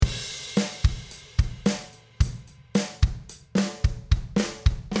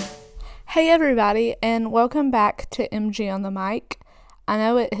Hey everybody, and welcome back to MG on the mic. I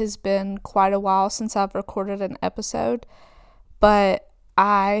know it has been quite a while since I've recorded an episode, but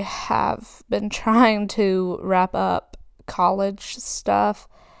I have been trying to wrap up college stuff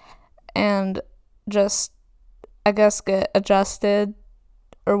and just, I guess, get adjusted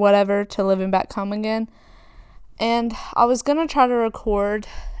or whatever to living back home again. And I was going to try to record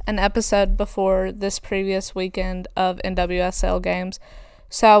an episode before this previous weekend of NWSL games,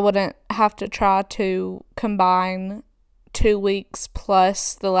 so I wouldn't have to try to combine 2 weeks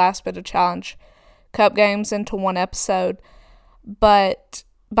plus the last bit of Challenge Cup games into one episode. But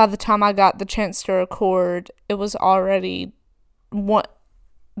by the time I got the chance to record, it was already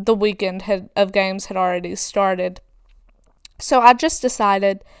the weekend of games had already started. So I just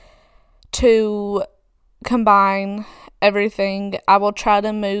decided to combine everything. I will try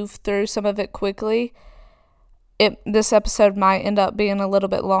to move through some of it quickly. This episode might end up being a little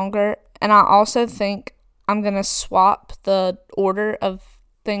bit longer, and I also think I'm going to swap the order of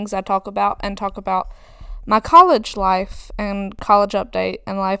things I talk about and talk about my college life and college update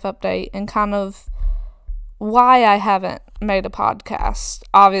and life update and kind of why I haven't made a podcast.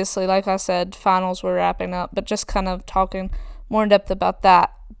 Obviously, like I said, finals were wrapping up, but just kind of talking more in depth about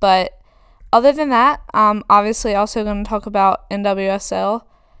that. But other than that, I'm obviously also going to talk about NWSL.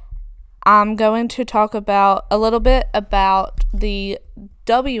 I'm going to talk about a little bit about the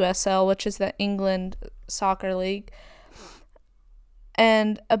WSL, which is the England Soccer League,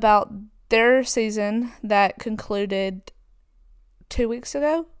 and about their season that concluded 2 weeks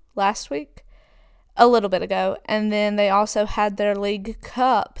ago, last week, a little bit ago. And then they also had their League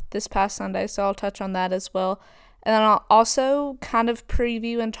Cup this past Sunday, so I'll touch on that as well. And then I'll also kind of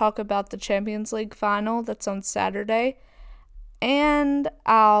preview and talk about the Champions League final that's on Saturday. And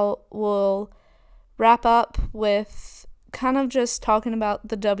I will wrap up with kind of just talking about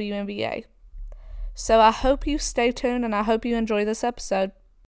the WNBA. So I hope you stay tuned and I hope you enjoy this episode.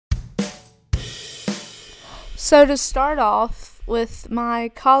 So to start off with my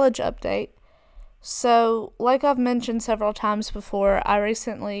college update. So like I've mentioned several times before, I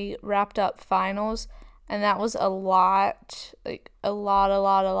recently wrapped up finals, and that was a lot.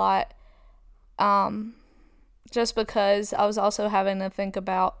 Just because I was also having to think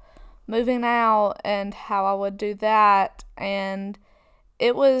about moving out and how I would do that. And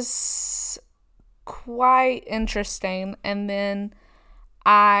it was quite interesting. And then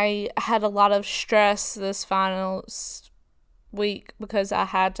I had a lot of stress this finals week because I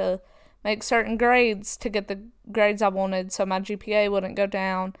had to make certain grades to get the grades I wanted so my GPA wouldn't go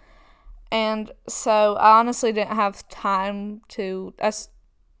down. And so I honestly didn't have time to, I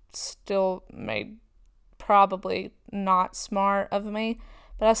still made probably not smart of me,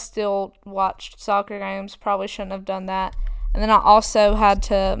 but I still watched soccer games. Probably shouldn't have done that. And then I also had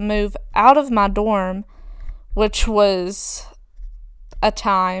to move out of my dorm, which was a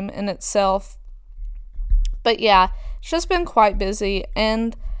time in itself. But yeah, it's just been quite busy.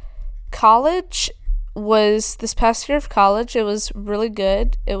 And college was, this past year of college, it was really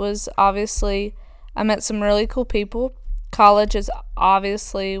good. It was obviously, I met some really cool people. College is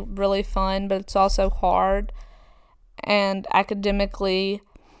obviously really fun, but it's also hard and academically.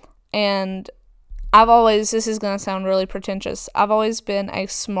 And this is going to sound really pretentious, I've always been a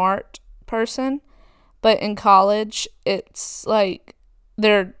smart person, but in college, it's like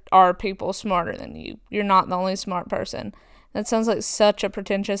there are people smarter than you. You're not the only smart person. That sounds like such a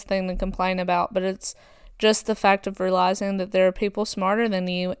pretentious thing to complain about, but it's just the fact of realizing that there are people smarter than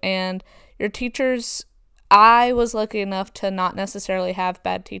you, and your teachers. I was lucky enough to not necessarily have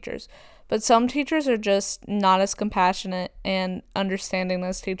bad teachers, but some teachers are just not as compassionate and understanding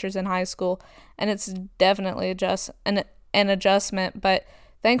as teachers in high school, and it's definitely an adjustment. But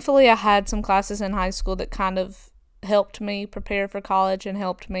thankfully, I had some classes in high school that kind of helped me prepare for college and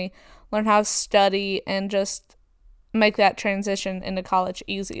helped me learn how to study and just make that transition into college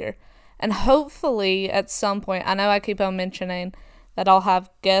easier. And hopefully at some point, I know I keep on mentioning that I'll have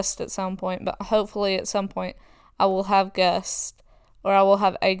guests at some point, but hopefully at some point I will have guests, or I will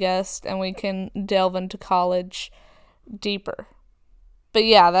have a guest, and we can delve into college deeper. But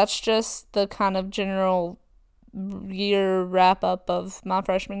yeah, that's just the kind of general year wrap up of my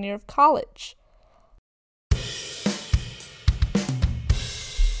freshman year of college.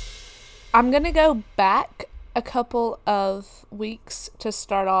 I'm going to go back a couple of weeks to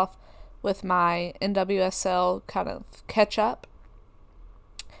start off with my NWSL kind of catch up.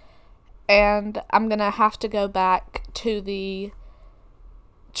 And I'm going to have to go back to the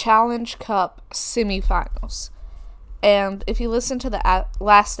Challenge Cup semifinals. And if you listen to the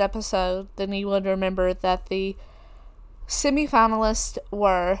last episode, then you would remember that the semifinalists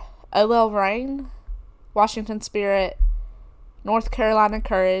were OL Reign, Washington Spirit, North Carolina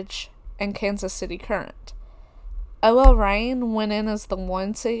Courage, and Kansas City Current. OL Reign went in as the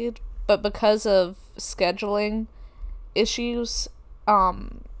 1 seed, but because of scheduling issues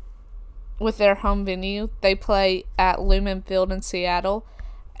with their home venue, they play at Lumen Field in Seattle,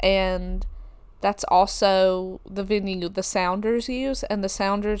 and that's also the venue the Sounders use, and the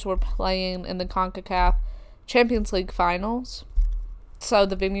Sounders were playing in the CONCACAF Champions League finals, so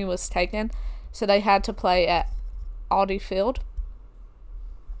the venue was taken, so they had to play at Audi Field.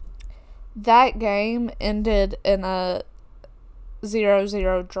 That game ended in a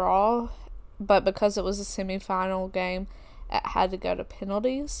 0-0 draw, but because it was a semifinal game, it had to go to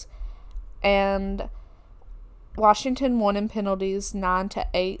penalties, and Washington won in penalties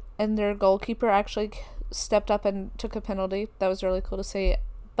 9-8, and their goalkeeper actually stepped up and took a penalty. That was really cool to see.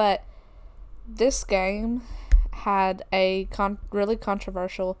 But this game had a really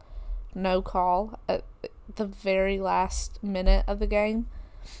controversial no call at the very last minute of the game.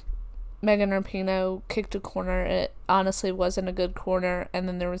 Megan Rapinoe kicked a corner. It honestly wasn't a good corner, and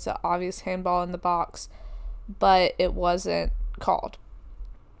then there was an obvious handball in the box, but it wasn't called.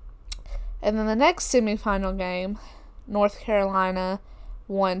 And then the next semifinal game, North Carolina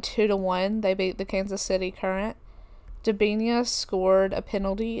won 2-1. They beat the Kansas City Current. Dabinia scored a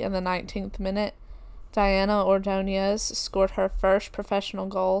penalty in the 19th minute. Diana Ordonez scored her first professional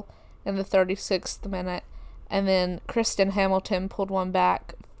goal in the 36th minute. And then Kristen Hamilton pulled one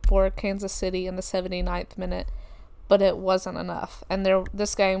back for Kansas City in the 79th minute. But it wasn't enough. And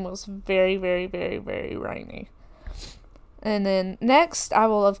this game was very, very, very, very rainy. And then next, I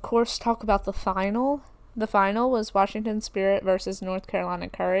will, of course, talk about the final. The final was Washington Spirit versus North Carolina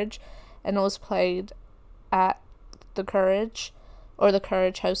Courage, and it was played at the Courage, or the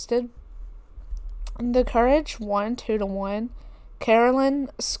Courage hosted. The Courage won 2-1.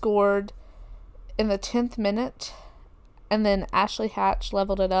 Carolyn scored in the 10th minute, and then Ashley Hatch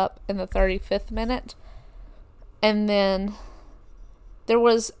leveled it up in the 35th minute. And then there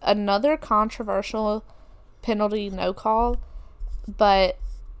was another controversial penalty no call, but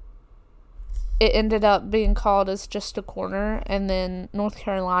it ended up being called as just a corner, and then North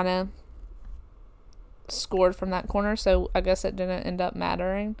Carolina scored from that corner, so I guess it didn't end up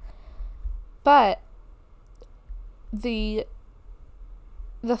mattering. But the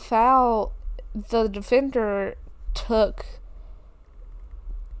foul, the defender took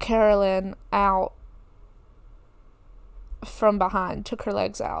Carolyn out from behind, took her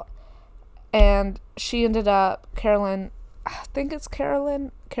legs out. And she ended up, Caroline,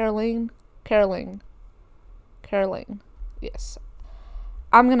 yes.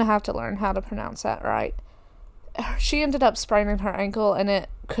 I'm going to have to learn how to pronounce that right. She ended up spraining her ankle, and it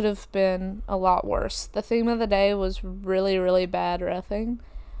could have been a lot worse. The theme of the day was really, really bad reffing.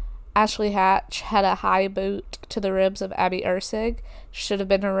 Ashley Hatch had a high boot to the ribs of Abby Ursig. Should have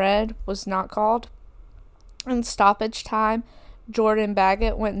been a red, was not called. In stoppage time, Jordan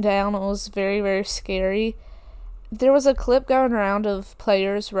Baggett went down. It was very, very scary. There was a clip going around of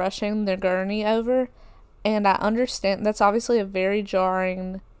players rushing their gurney over, and I understand that's obviously a very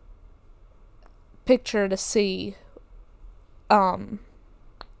jarring picture to see on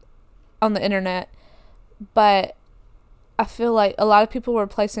the internet, but I feel like a lot of people were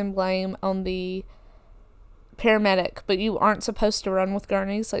placing blame on the paramedic, but you aren't supposed to run with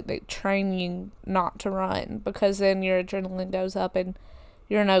gurneys. Like, they train you not to run, because then your adrenaline goes up and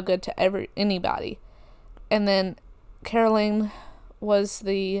you're no good to anybody. And then Caroline was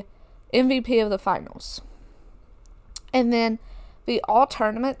the MVP of the finals. And then the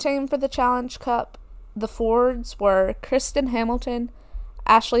all-tournament team for the Challenge Cup, the forwards were Kristen Hamilton,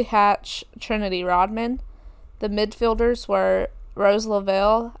 Ashley Hatch, Trinity Rodman. The midfielders were Rose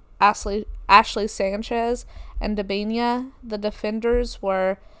Lavelle, Ashley Sanchez, and Dabinia. The defenders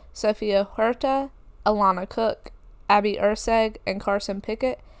were Sophia Huerta, Alana Cook, Abby Urseg, and Carson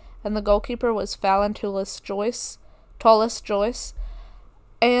Pickett. And the goalkeeper was Fallon Tullis Joyce.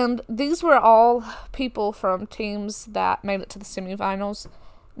 And these were all people from teams that made it to the semifinals.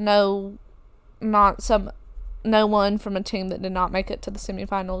 No one from a team that did not make it to the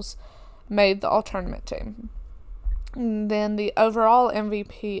semifinals made the all-tournament team. And then the overall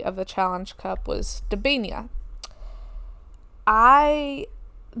MVP of the Challenge Cup was Dabinia.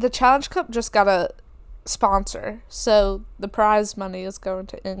 The Challenge Cup just got a sponsor, so the prize money is going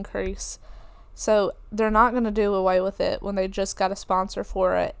to increase. So they're not going to do away with it when they just got a sponsor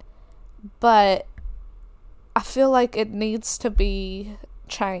for it. But I feel like it needs to be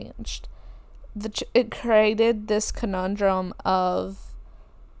changed. It created this conundrum of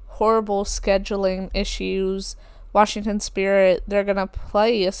horrible scheduling issues Washington Spirit, they're going to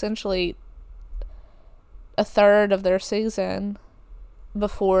play essentially a third of their season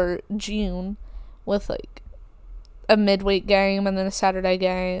before June with like a midweek game and then a Saturday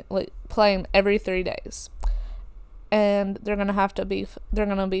game, like playing every 3 days. And they're going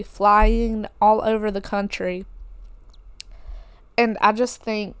to be flying all over the country. And I just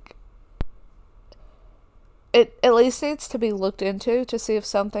think it at least needs to be looked into to see if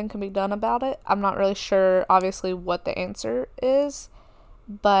something can be done about it. I'm not really sure, obviously, what the answer is,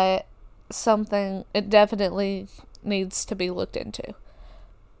 but it definitely needs to be looked into.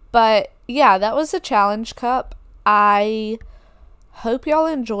 But yeah, that was the Challenge Cup. I hope y'all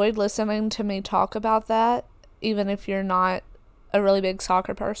enjoyed listening to me talk about that, even if you're not a really big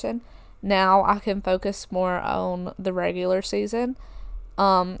soccer person. Now I can focus more on the regular season.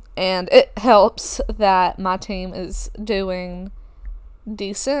 And it helps that my team is doing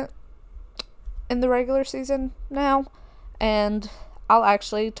decent in the regular season now, and I'll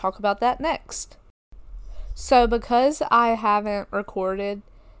actually talk about that next. So because I haven't recorded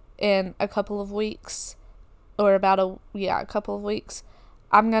in a couple of weeks, or about a couple of weeks,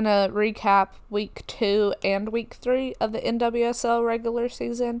 I'm going to recap week 2 and week 3 of the NWSL regular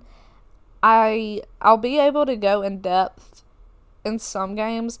season. I'll be able to go in depth in some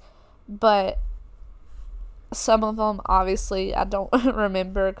games, but some of them obviously I don't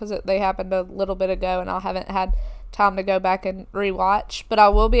remember because they happened a little bit ago and I haven't had time to go back and rewatch, but I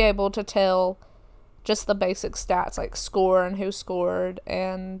will be able to tell just the basic stats like score and who scored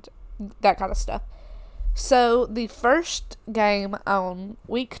and that kind of stuff. So the first game on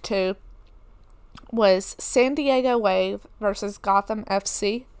week 2 was San Diego Wave versus Gotham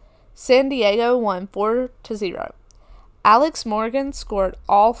FC. San Diego won 4-0. Alex Morgan scored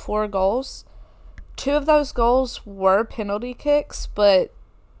all 4 goals. 2 of those goals were penalty kicks, but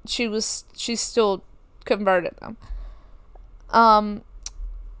she still converted them.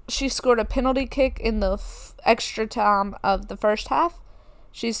 She scored a penalty kick in the extra time of the first half.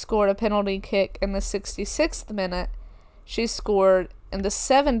 She scored a penalty kick in the 66th minute. She scored in the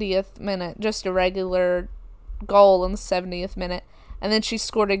 70th minute, just a regular goal in the 70th minute. And then she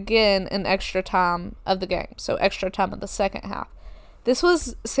scored again in extra time of the game, so extra time of the second half. This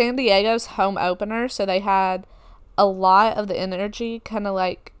was San Diego's home opener, so they had a lot of the energy, kind of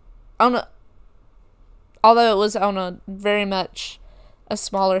like, although it was on a very much a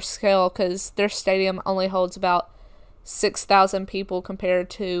smaller scale, because their stadium only holds about 6,000 people compared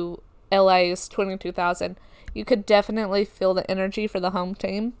to LA's 22,000. You could definitely feel the energy for the home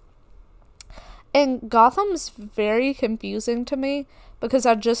team. And Gotham's very confusing to me because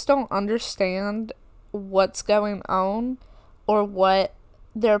I just don't understand what's going on or what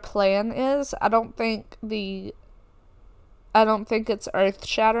their plan is. I don't think it's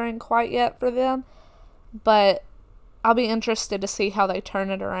earth-shattering quite yet for them, but I'll be interested to see how they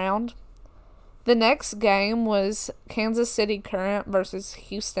turn it around. The next game was Kansas City Current versus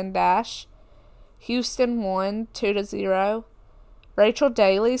Houston Dash. Houston won 2-0. Rachel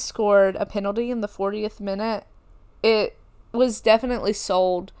Daly scored a penalty in the 40th minute. It was definitely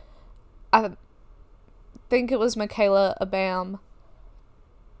sold. I think it was Michaela Abam.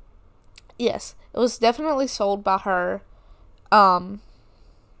 Yes, it was definitely sold by her to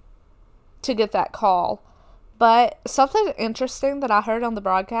get that call. But something interesting that I heard on the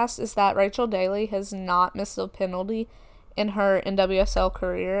broadcast is that Rachel Daly has not missed a penalty in her NWSL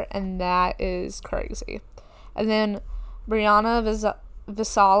career, and that is crazy. And then Brianna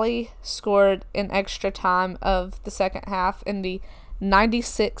Visali scored in extra time of the second half in the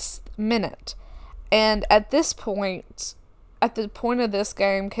 96th minute. And at the point of this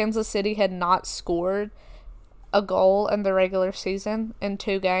game, Kansas City had not scored a goal in the regular season in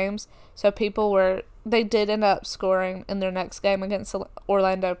 2 games. So they did end up scoring in their next game against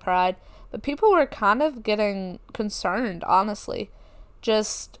Orlando Pride. But people were kind of getting concerned, honestly.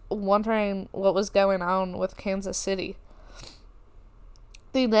 Just wondering what was going on with Kansas City.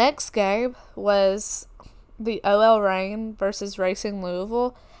 The next game was the OL Reign versus Racing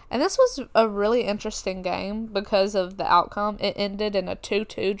Louisville. And this was a really interesting game because of the outcome. It ended in a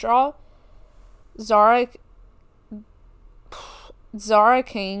 2-2 draw. Zara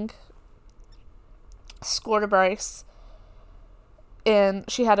King scored a brace, and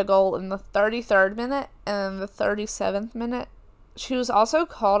she had a goal in the 33rd minute and the 37th minute. She was also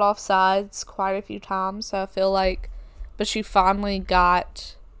called offsides quite a few times, so I feel like, but she finally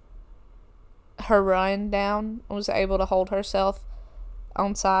got her run down and was able to hold herself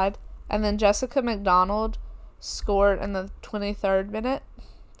onside. And then Jessica McDonald scored in the 23rd minute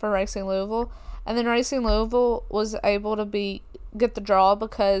for Racing Louisville. And then Racing Louisville was able to get the draw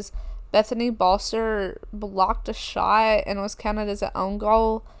because Bethany Balcer blocked a shot and was counted as an own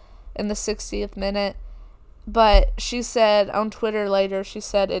goal in the 60th minute. But she said on Twitter later, she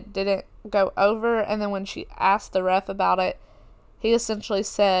said it didn't go over. And then when she asked the ref about it, he essentially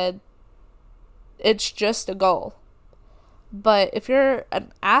said, it's just a goal. But if you're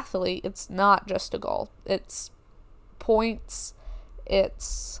an athlete, it's not just a goal. It's points.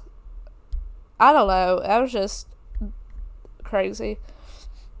 It's, I don't know. That was just crazy.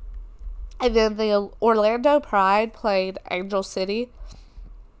 And then the Orlando Pride played Angel City.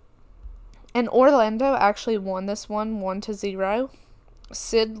 And Orlando actually won this one 1-0.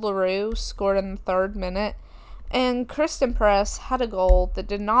 Sid LaRue scored in the 3rd minute. And Kristen Press had a goal that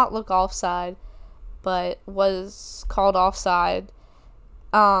did not look offside, but was called offside.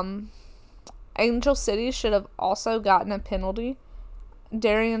 Angel City should have also gotten a penalty.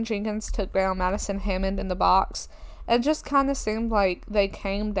 Darian Jenkins took down Madison Hammond in the box. It just kind of seemed like they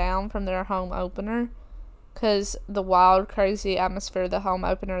came down from their home opener, because the wild, crazy atmosphere of the home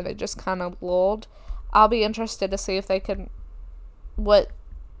opener, they just kind of lulled. I'll be interested to see if they can, what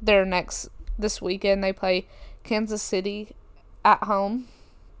their next, this weekend, they play Kansas City at home,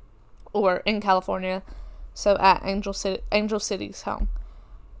 or in California, so at Angel City's home.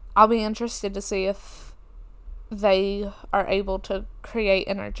 I'll be interested to see if they are able to create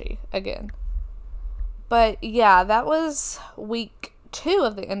energy again. But yeah, that was week 2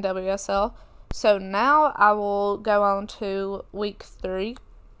 of the NWSL. So now I will go on to week 3.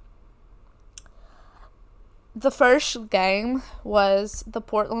 The first game was the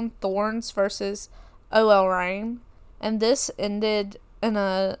Portland Thorns versus OL Reign, and this ended in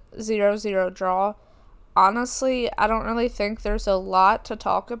a 0-0 draw. Honestly, I don't really think there's a lot to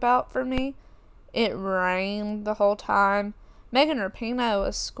talk about for me. It rained the whole time. Megan Rapinoe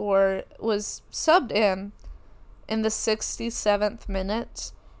was subbed in the 67th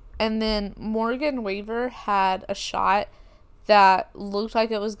minute. And then Morgan Weaver had a shot that looked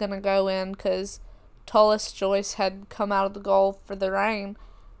like it was going to go in because Tullis Joyce had come out of the goal for the Reign,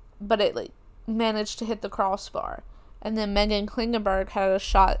 but it managed to hit the crossbar. And then Megan Klingenberg had a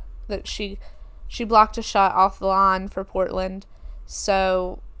shot that she blocked a shot off the line for Portland.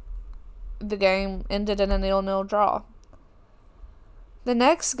 So the game ended in a 0-0 draw. The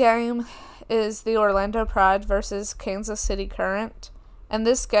next game is the Orlando Pride versus Kansas City Current. And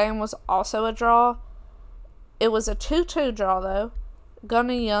this game was also a draw. It was a 2-2 draw, though.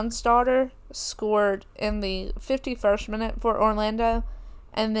 Gunny Youngstarter scored in the 51st minute for Orlando.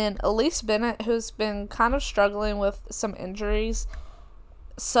 And then Elise Bennett, who's been kind of struggling with some injuries,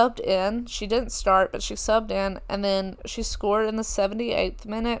 subbed in. She didn't start, but she subbed in. And then she scored in the 78th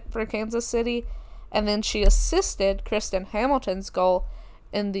minute for Kansas City. And then she assisted Kristen Hamilton's goal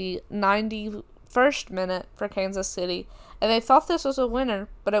in the 91st minute for Kansas City. And they thought this was a winner,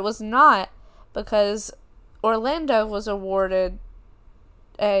 but it was not, because Orlando was awarded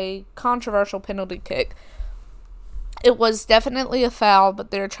a controversial penalty kick. It was definitely a foul,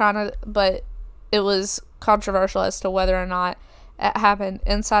 but it was controversial as to whether or not it happened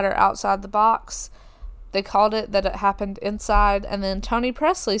inside or outside the box. They called it that it happened inside, and then Tony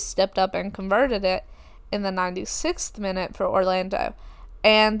Presley stepped up and converted it in the 96th minute for Orlando.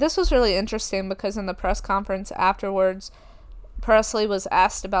 And this was really interesting because in the press conference afterwards, Presley was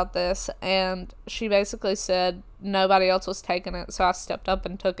asked about this, and she basically said nobody else was taking it, so I stepped up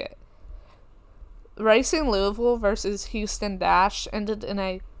and took it. Racing Louisville versus Houston Dash ended in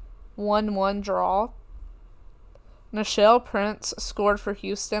a 1-1 draw. Nichelle Prince scored for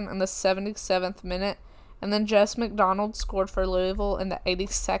Houston in the 77th minute, and then Jess McDonald scored for Louisville in the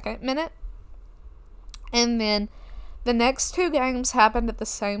 82nd minute. And then the next 2 games happened at the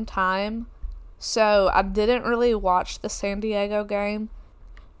same time, so I didn't really watch the San Diego game,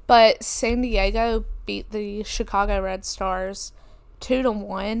 but San Diego beat the Chicago Red Stars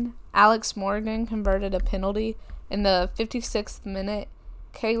 2-1. Alex Morgan converted a penalty in the 56th minute.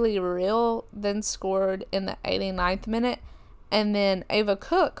 Kaylee Reel then scored in the 89th minute, and then Ava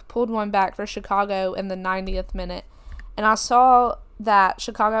Cook pulled one back for Chicago in the 90th minute. And I saw that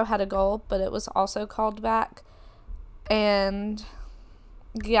Chicago had a goal, but it was also called back. And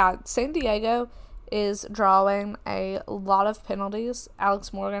yeah, San Diego is drawing a lot of penalties.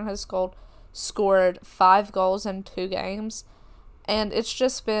 Alex Morgan has scored 5 goals in 2 games, and it's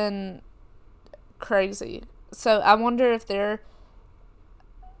just been crazy. So I wonder if they're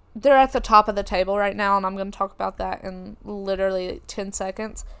at the top of the table right now, and I'm going to talk about that in literally 10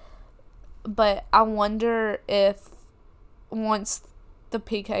 seconds. But I wonder if once the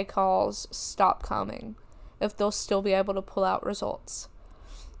PK calls stop coming, if they'll still be able to pull out results.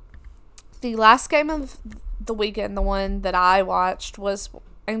 The last game of the weekend, the one that I watched, was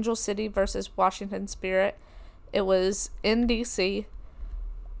Angel City versus Washington Spirit. It was in DC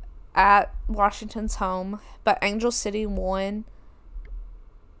at Washington's home, but Angel City won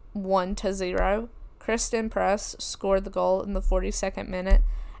 1-0. Kristen Press scored the goal in the 42nd minute,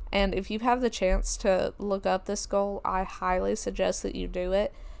 and if you have the chance to look up this goal, I highly suggest that you do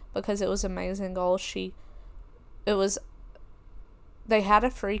it because it was an amazing goal. They had a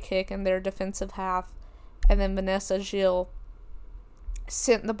free kick in their defensive half, and then Vanessa Gilles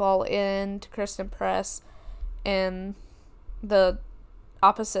sent the ball in to Kristen Press in the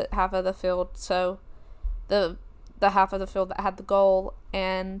opposite half of the field, so the half of the field that had the goal,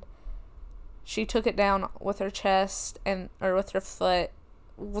 and she took it down with her chest or with her foot.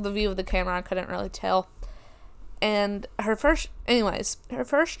 With the view of the camera, I couldn't really tell. And her first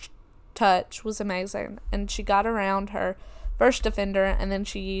touch was amazing, and she got around her first defender, and then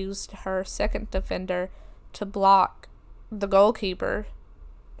she used her second defender to block the goalkeeper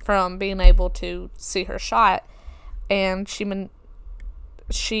from being able to see her shot, and she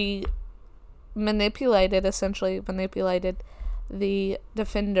manipulated the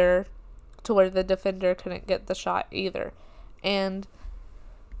defender to where the defender couldn't get the shot either. And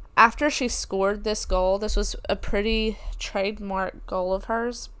after she scored this goal, this was a pretty trademark goal of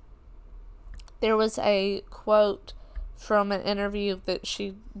hers. There was a quote from an interview that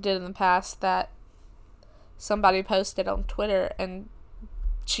she did in the past that somebody posted on Twitter, and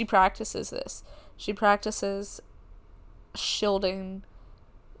she practices this. She practices shielding,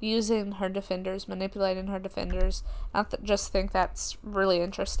 using her defenders, manipulating her defenders. I just think that's really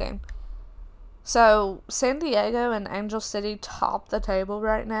interesting. So, San Diego and Angel City top the table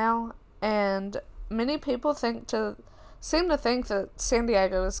right now, and many people seem to think that San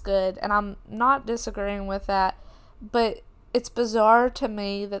Diego is good, and I'm not disagreeing with that, but it's bizarre to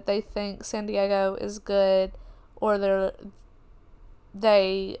me that they think San Diego is good, or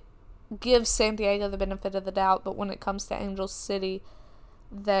they give San Diego the benefit of the doubt, but when it comes to Angel City,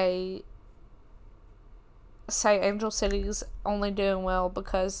 they say Angel City's only doing well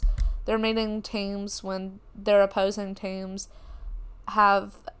because they're meeting teams when their opposing teams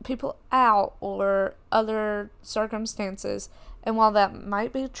have people out or other circumstances. And while that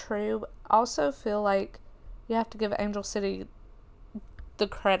might be true, I also feel like you have to give Angel City the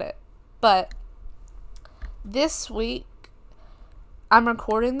credit. But this week, I'm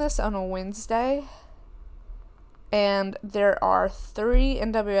recording this on a Wednesday, and there are 3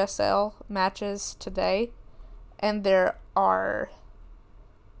 NWSL matches today, and there are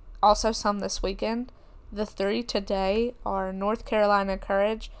also some this weekend. The 3 today are North Carolina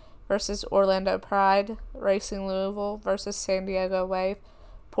Courage versus Orlando Pride, Racing Louisville versus San Diego Wave,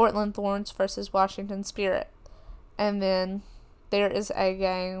 Portland Thorns versus Washington Spirit. And then there is a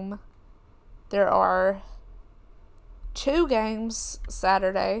game. There are 2 games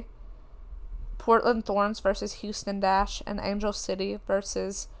Saturday. Portland Thorns versus Houston Dash, and Angel City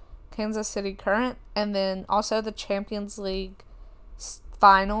versus Kansas City Current. And then also the Champions League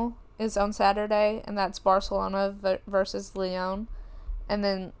final is on Saturday, and that's Barcelona versus Lyon. And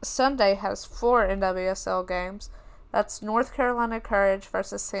then Sunday has 4 NWSL games. That's North Carolina Courage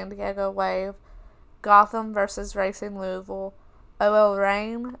versus San Diego Wave, Gotham versus Racing Louisville, OL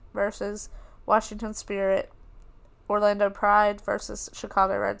Reign versus Washington Spirit, Orlando Pride versus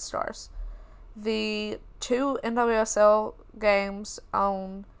Chicago Red Stars. The 2 NWSL games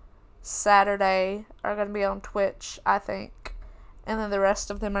on Saturday are going to be on Twitch, I think. And then the rest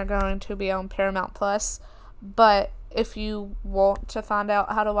of them are going to be on Paramount Plus. But if you want to find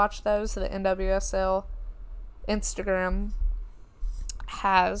out how to watch those, the NWSL Instagram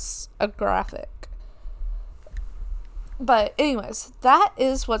has a graphic. But anyways, that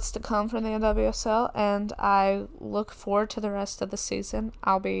is what's to come from the NWSL, and I look forward to the rest of the season.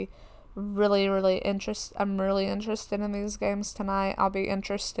 I'll be I'm really interested in these games tonight. I'll be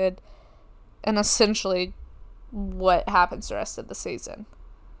interested in essentially what happens the rest of the season.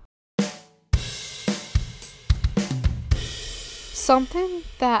 Something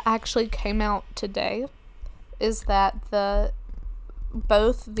that actually came out today is that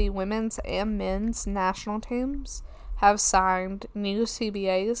both the women's and men's national teams have signed new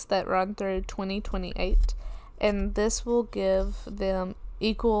CBAs that run through 2028, and this will give them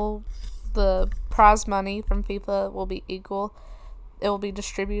the prize money from FIFA will be equal. It will be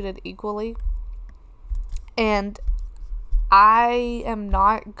distributed equally. And I am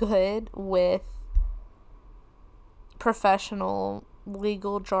not good with professional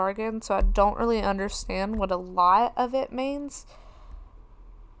legal jargon, so I don't really understand what a lot of it means.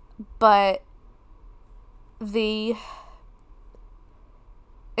 But the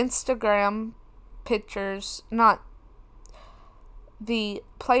Instagram pictures, the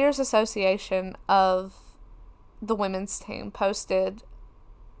Players Association of the women's team posted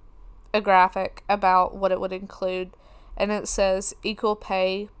a graphic about what it would include, and it says equal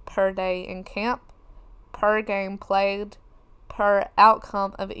pay per day in camp, per game played, per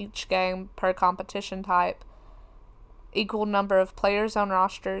outcome of each game, per competition type, equal number of players on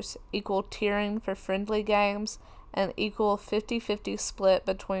rosters, equal tiering for friendly games, and equal 50-50 split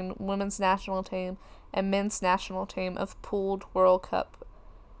between women's national team and men's national team of pooled World Cup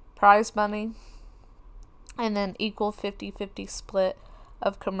prize money, and then equal 50-50 split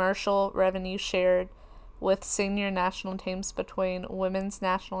of commercial revenue shared with senior national teams between women's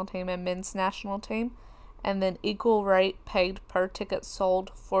national team and men's national team, and then equal rate paid per ticket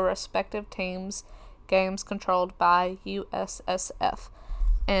sold for respective teams' games controlled by USSF.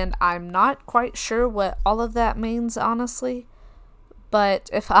 And I'm not quite sure what all of that means, honestly, but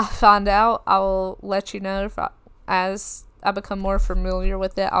if I find out, I'll let you know. As I become more familiar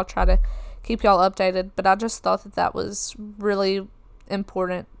with it, I'll try to keep y'all updated, but I just thought that was really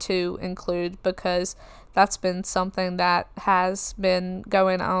important to include, because that's been something that has been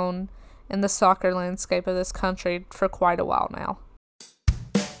going on in the soccer landscape of this country for quite a while now.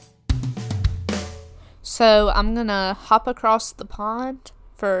 So I'm going to hop across the pond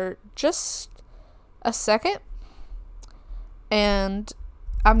for just a second, and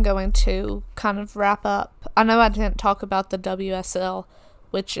I'm going to kind of wrap up. I know I didn't talk about the WSL,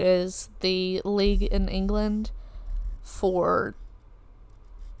 which is the league in England, for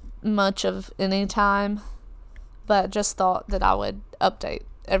much of any time, but just thought that I would update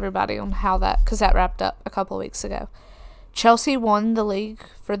everybody on how that, because that wrapped up a couple of weeks ago. Chelsea won the league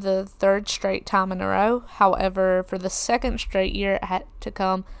for the third straight time in a row. However, for the second straight year, it had to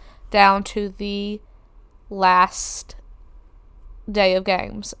come down to the last day of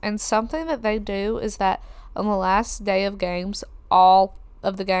games. And something that they do is that on the last day of games, all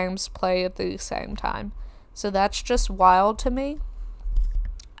of the games play at the same time. So that's just wild to me.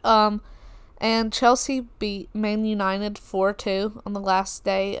 And Chelsea beat Man United 4-2 on the last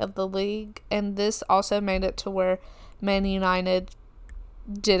day of the league, and this also made it to where Man United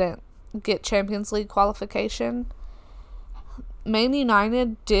didn't get Champions League qualification. Man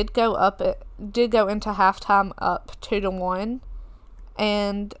United did go into halftime up 2-1,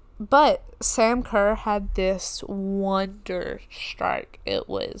 but Sam Kerr had this wonder strike. It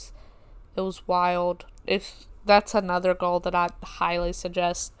was wild. If that's another goal that I highly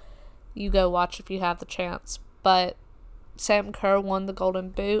suggest you go watch if you have the chance. But Sam Kerr won the Golden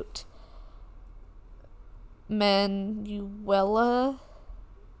Boot. Manuela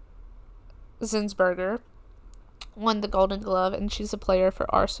Zinsberger won the Golden Glove, and she's a player for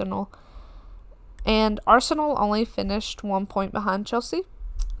Arsenal. And Arsenal only finished 1 point behind Chelsea.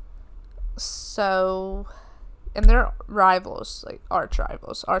 So, and they're rivals, like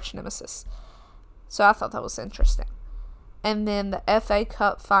arch nemesis. So I thought that was interesting. And then the FA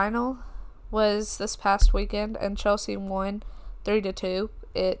Cup final was this past weekend, and Chelsea won 3-2.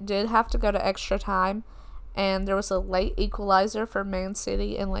 It did have to go to extra time, and there was a late equalizer for Man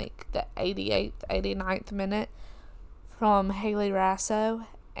City in like the 88th, 89th minute from Haley Rasso.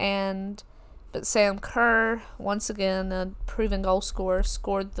 But Sam Kerr, once again a proven goal scorer,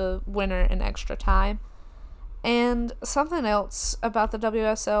 scored the winner in extra time. And something else about the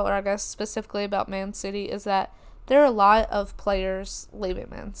WSL, or I guess specifically about Man City, is that there are a lot of players leaving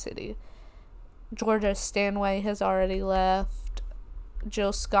Man City. Georgia Stanway has already left.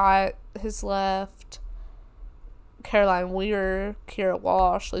 Jill Scott has left. Caroline Weir, Kira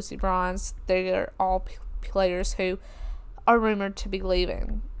Walsh, Lucy Bronze, they are all players who are rumored to be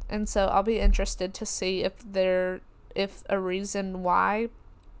leaving. And so I'll be interested to see if a reason why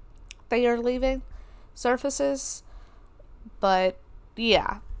they are leaving surfaces. But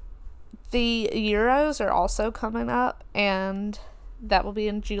yeah, the Euros are also coming up, and that will be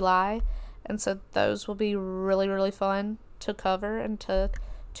in July, and so those will be really, really fun to cover and to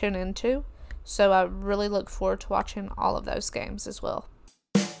tune into. So I really look forward to watching all of those games as well.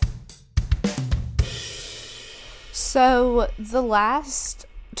 So the last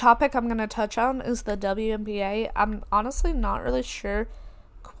topic I'm going to touch on is the WNBA. I'm honestly not really sure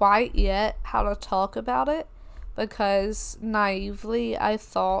quite yet how to talk about it, because naively I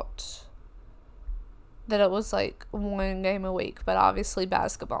thought that it was like one game a week, but obviously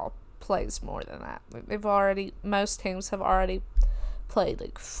basketball plays more than that. Most teams have already played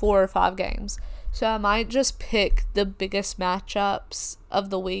like 4 or 5 games. So I might just pick the biggest matchups of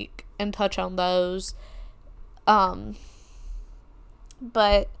the week and touch on those.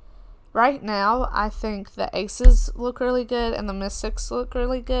 But right now, I think the Aces look really good and the Mystics look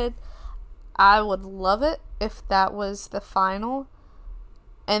really good. I would love it if that was the final.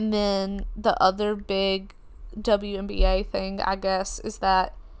 And then the other big WNBA thing, I guess, is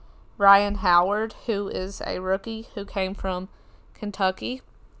that Ryan Howard, who is a rookie who came from Kentucky,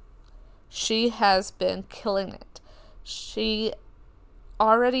 she has been killing it. She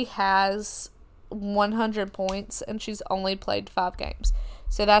already has 100 points and she's only played 5 games.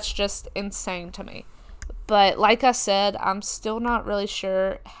 So that's just insane to me. But like I said, I'm still not really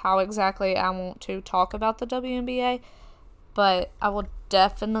sure how exactly I want to talk about the WNBA, but I will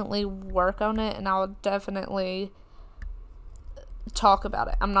definitely work on it and I will definitely talk about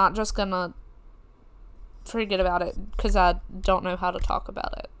it. I'm not just gonna forget about it because I don't know how to talk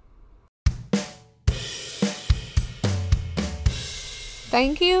about it.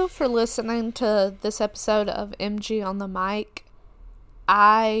 Thank you for listening to this episode of MG on the Mic.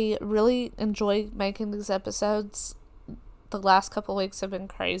 I really enjoy making these episodes. The last couple weeks have been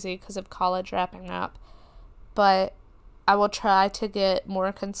crazy because of college wrapping up, but I will try to get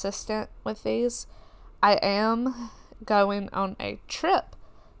more consistent with these. I am going on a trip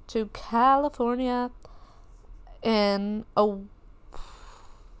to California in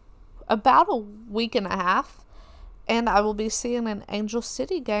about a week and a half, and I will be seeing an Angel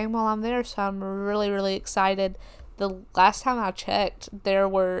City game while I'm there, so I'm really, really excited. The last time I checked, there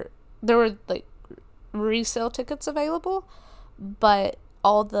were like resale tickets available, but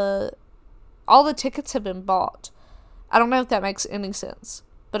all the tickets have been bought. I don't know if that makes any sense,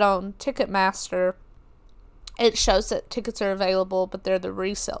 but on Ticketmaster, it shows that tickets are available, but they're the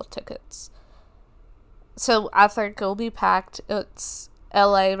resale tickets. So I think it'll be packed. It's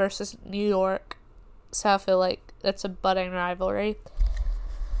LA versus New York, so I feel like it's a budding rivalry.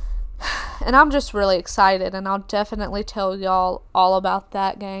 And I'm just really excited, and I'll definitely tell y'all all about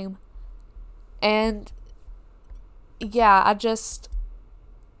that game. And yeah,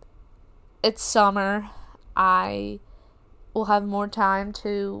 it's summer. I will have more time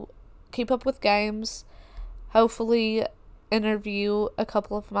to keep up with games. Hopefully interview a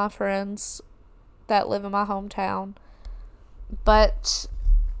couple of my friends that live in my hometown. But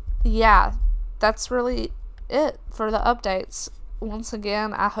yeah, that's really it for the updates. Once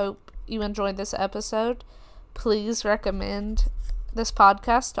again, I hope you enjoyed this episode. Please recommend this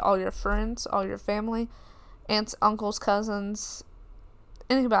podcast to all your friends, all your family, aunts, uncles, cousins,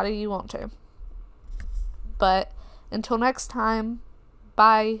 anybody you want to. But until next time,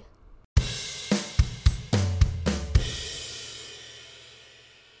 bye.